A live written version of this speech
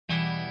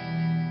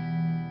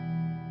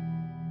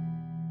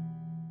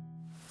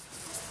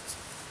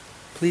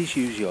Please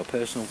use your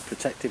personal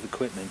protective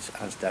equipment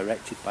as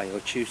directed by your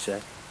tutor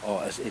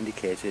or as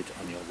indicated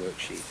on your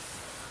worksheet.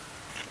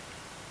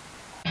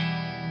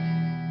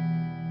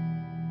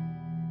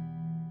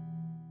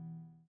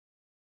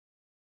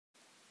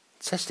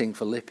 Testing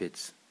for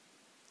lipids.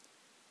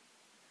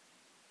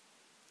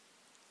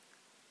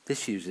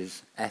 This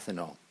uses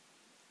ethanol.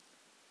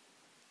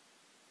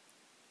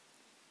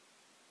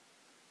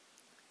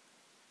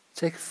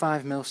 Take a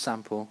 5 ml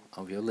sample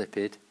of your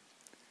lipid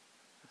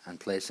and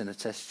place in a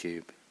test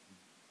tube.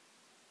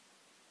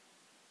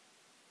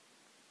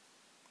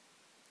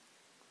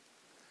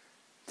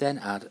 Then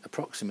add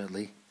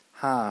approximately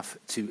half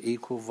to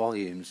equal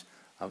volumes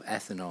of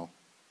ethanol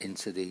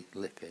into the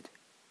lipid.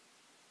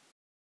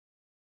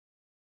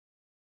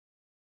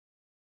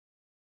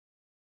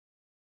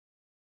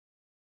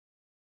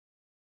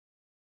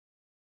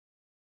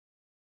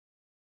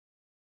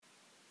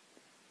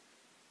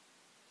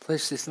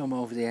 Place the thumb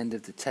over the end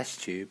of the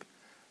test tube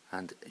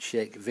and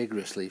shake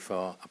vigorously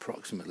for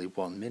approximately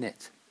 1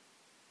 minute.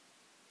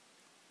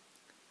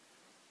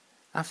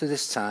 After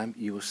this time,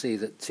 you will see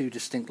that 2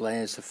 distinct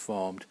layers have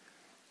formed,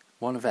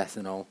 one of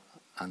ethanol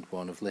and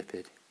one of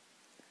lipid.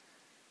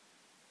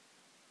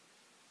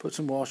 Put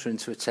some water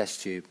into a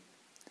test tube.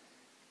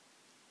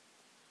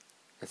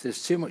 If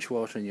there's too much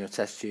water in your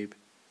test tube,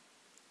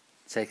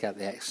 take out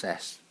the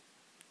excess.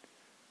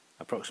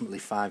 Approximately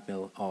 5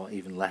 ml or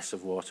even less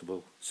of water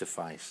will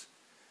suffice.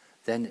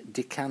 Then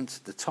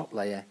decant the top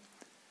layer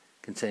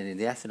containing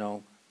the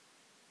ethanol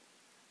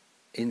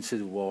into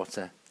the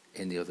water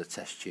in the other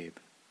test tube.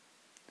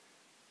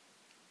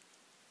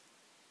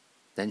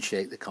 Then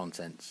shake the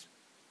contents.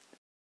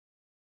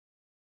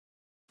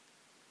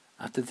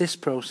 After this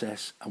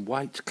process, a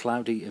white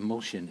cloudy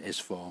emulsion is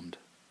formed.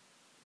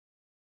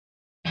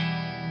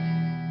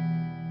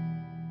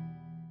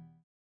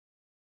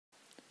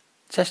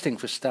 Testing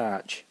for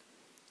starch.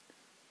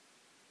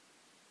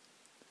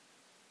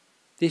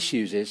 This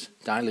uses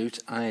dilute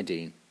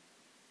iodine.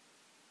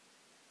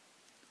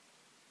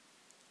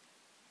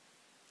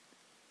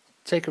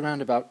 Take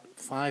around about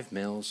 5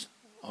 ml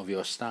of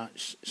your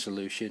starch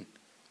solution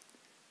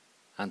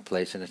and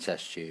place in a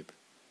test tube.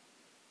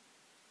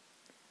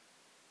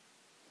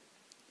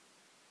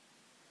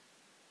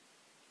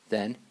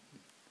 Then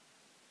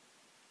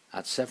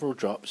add several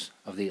drops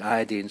of the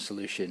iodine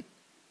solution.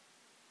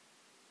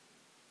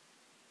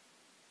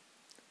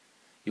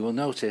 You will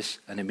notice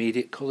an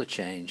immediate colour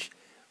change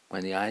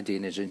when the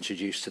iodine is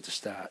introduced to the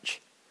starch.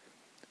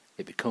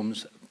 It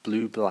becomes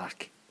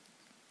blue-black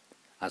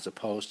as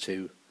opposed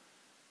to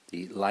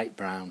the light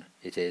brown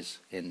it is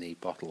in the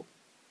bottle.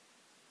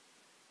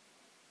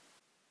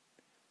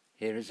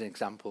 Here is an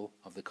example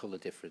of the colour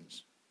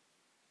difference.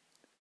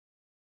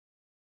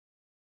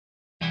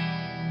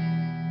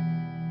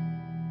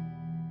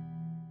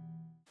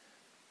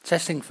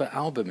 Testing for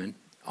albumen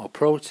or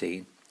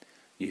protein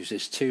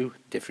uses 2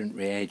 different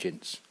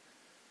reagents,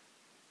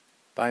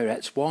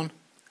 Biuret 1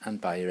 and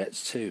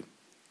Biuret 2.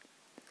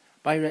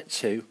 Biuret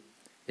 2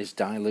 is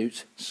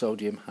dilute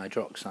sodium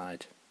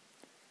hydroxide.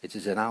 It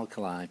is an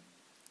alkali.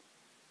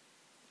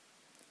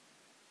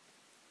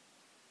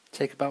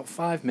 Take about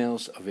 5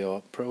 ml of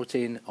your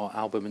protein or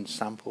albumen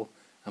sample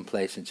and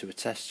place into a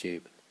test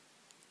tube.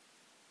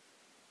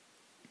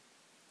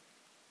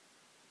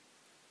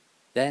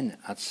 Then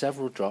add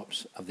several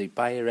drops of the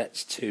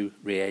Biuret 2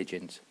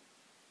 reagent.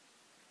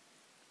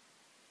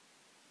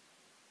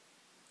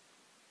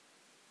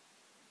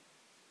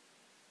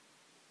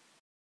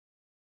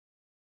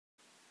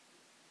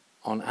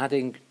 On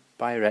adding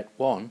Biuret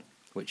 1,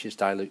 which is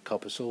dilute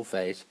copper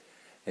sulfate,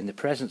 in the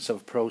presence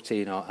of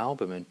protein or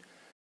albumen,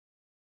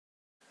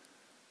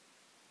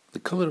 the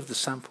colour of the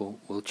sample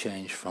will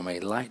change from a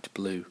light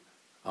blue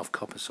of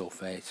copper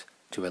sulfate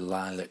to a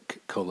lilac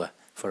colour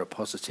for a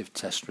positive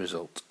test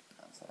result.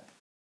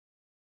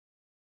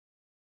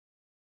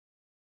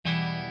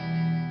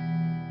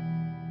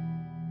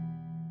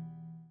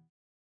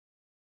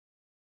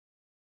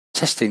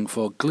 Testing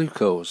for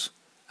glucose,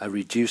 a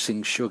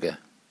reducing sugar.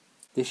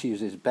 This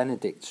uses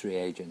Benedict's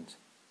reagent.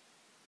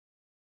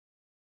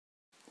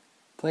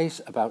 Place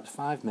about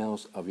 5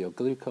 ml of your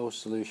glucose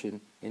solution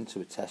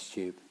into a test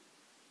tube.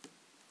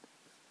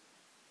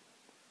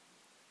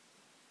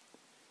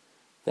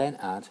 Then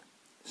add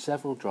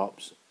several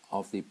drops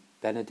of the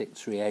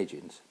Benedict's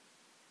reagent.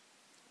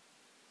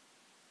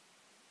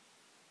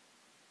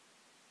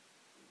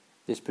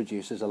 This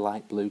produces a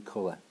light blue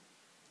colour.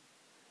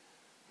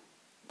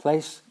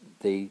 Place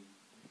the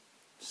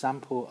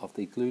sample of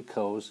the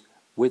glucose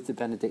with the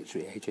Benedict's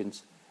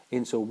reagent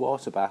into a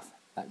water bath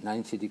at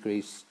 90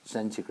 degrees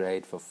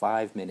centigrade for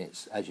 5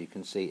 minutes, as you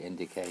can see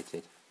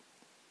indicated.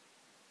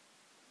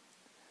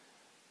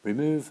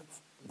 Remove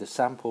the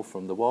sample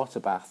from the water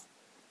bath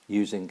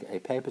using a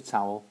paper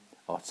towel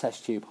or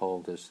test tube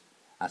holders,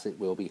 as it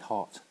will be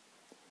hot.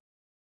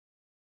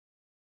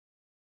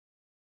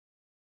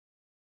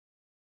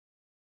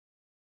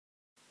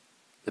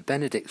 The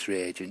Benedict's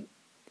reagent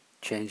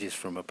changes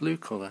from a blue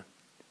colour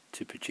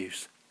to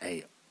produce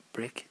a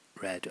brick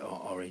red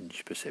or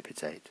orange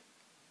precipitate.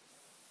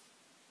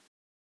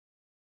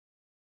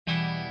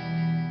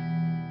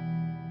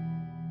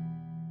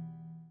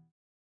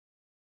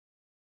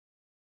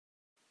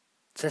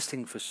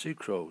 Testing for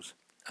sucrose,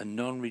 a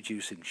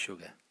non-reducing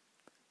sugar.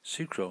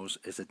 Sucrose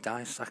is a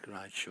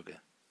disaccharide sugar.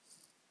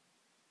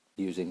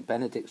 Using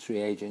Benedict's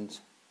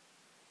reagent,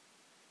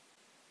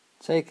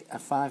 take a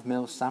 5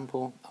 ml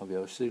sample of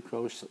your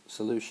sucrose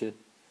solution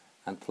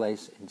and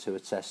place into a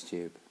test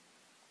tube.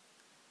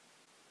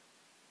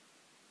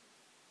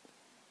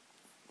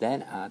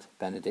 Then add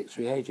Benedict's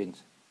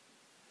reagent.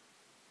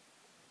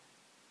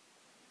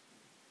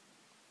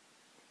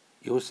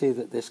 You will see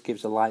that this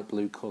gives a light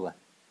blue colour.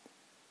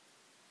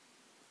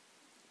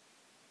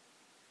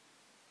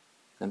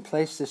 Then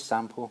place this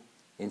sample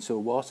into a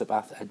water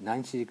bath at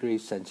 90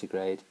 degrees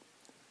centigrade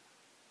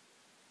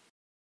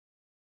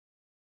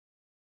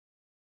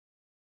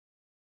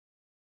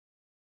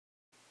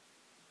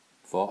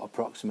for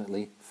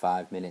approximately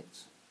 5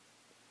 minutes.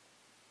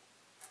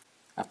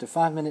 After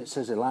 5 minutes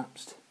has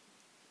elapsed,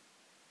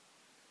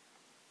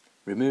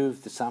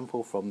 remove the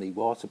sample from the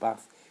water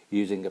bath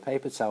using a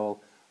paper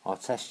towel or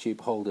test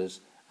tube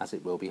holders, as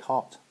it will be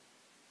hot.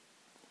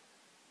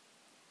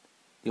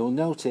 You will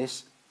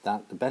notice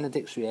that the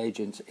Benedict's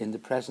reagent in the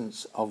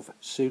presence of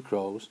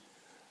sucrose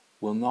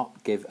will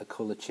not give a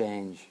colour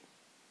change.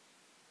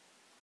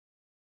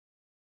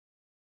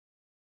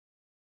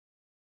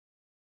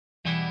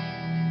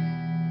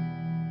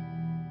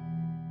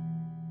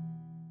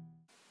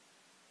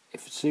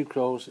 If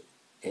sucrose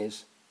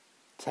is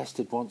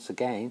tested once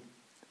again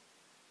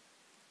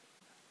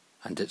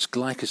and its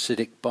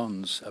glycosidic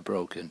bonds are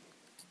broken,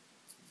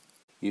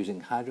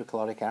 using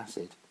hydrochloric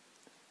acid,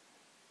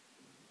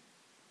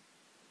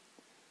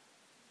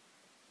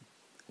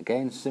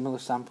 again similar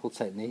sample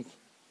technique,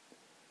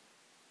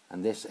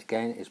 and this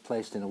again is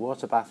placed in a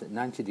water bath at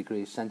 90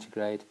 degrees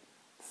centigrade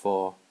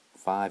for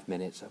 5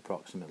 minutes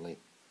approximately.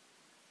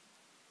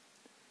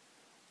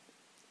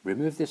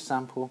 Remove this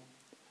sample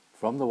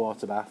from the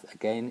water bath,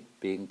 again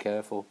being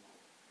careful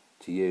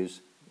to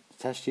use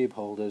test tube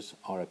holders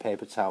or a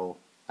paper towel,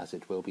 as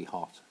it will be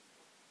hot.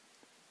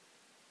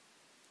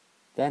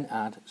 Then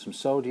add some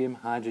sodium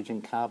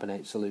hydrogen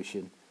carbonate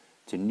solution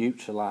to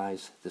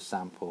neutralise the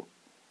sample,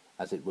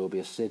 as it will be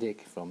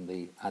acidic from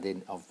the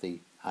adding of the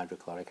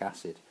hydrochloric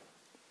acid.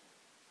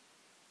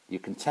 You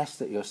can test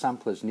that your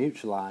sample is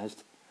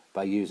neutralised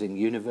by using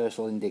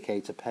universal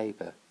indicator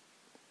paper.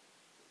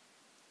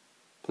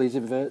 Please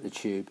invert the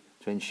tube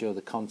to ensure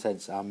the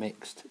contents are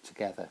mixed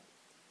together.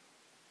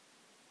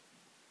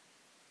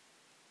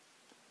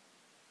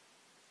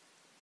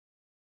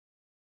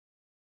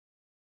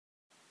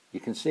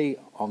 You can see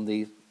on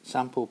the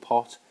sample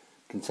pot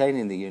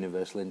containing the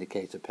universal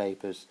indicator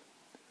papers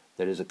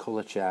there is a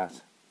colour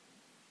chart.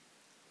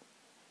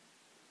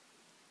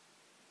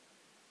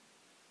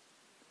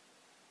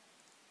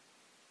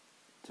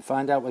 To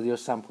find out whether your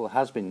sample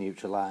has been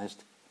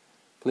neutralised,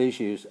 please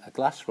use a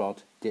glass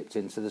rod dipped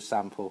into the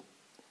sample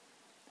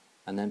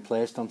and then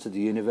placed onto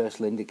the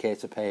universal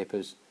indicator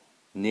papers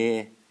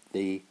near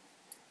the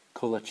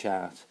colour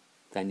chart.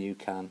 Then you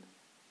can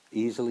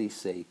easily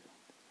see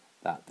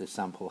that the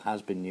sample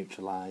has been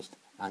neutralised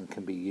and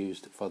can be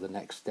used for the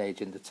next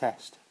stage in the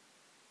test.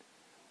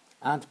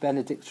 Add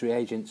Benedict's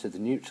reagent to the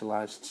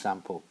neutralised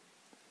sample.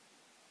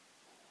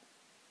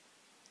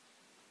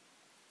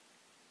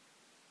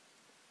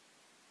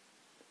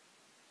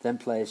 Then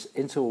place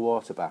into a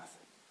water bath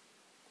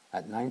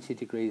at 90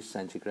 degrees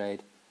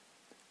centigrade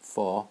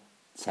for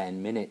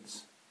 10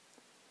 minutes.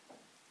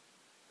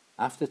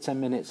 After 10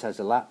 minutes has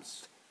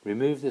elapsed,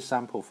 remove the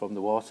sample from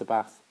the water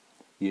bath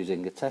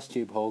using a test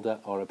tube holder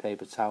or a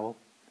paper towel.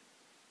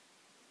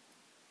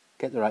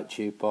 Get the right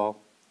tube ball.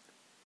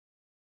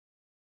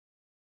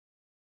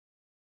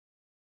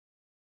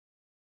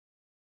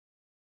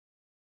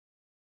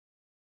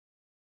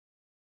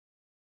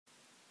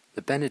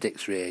 The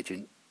Benedict's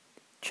reagent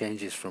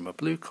changes from a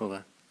blue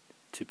colour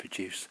to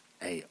produce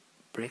a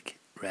brick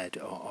red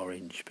or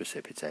orange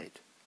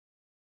precipitate.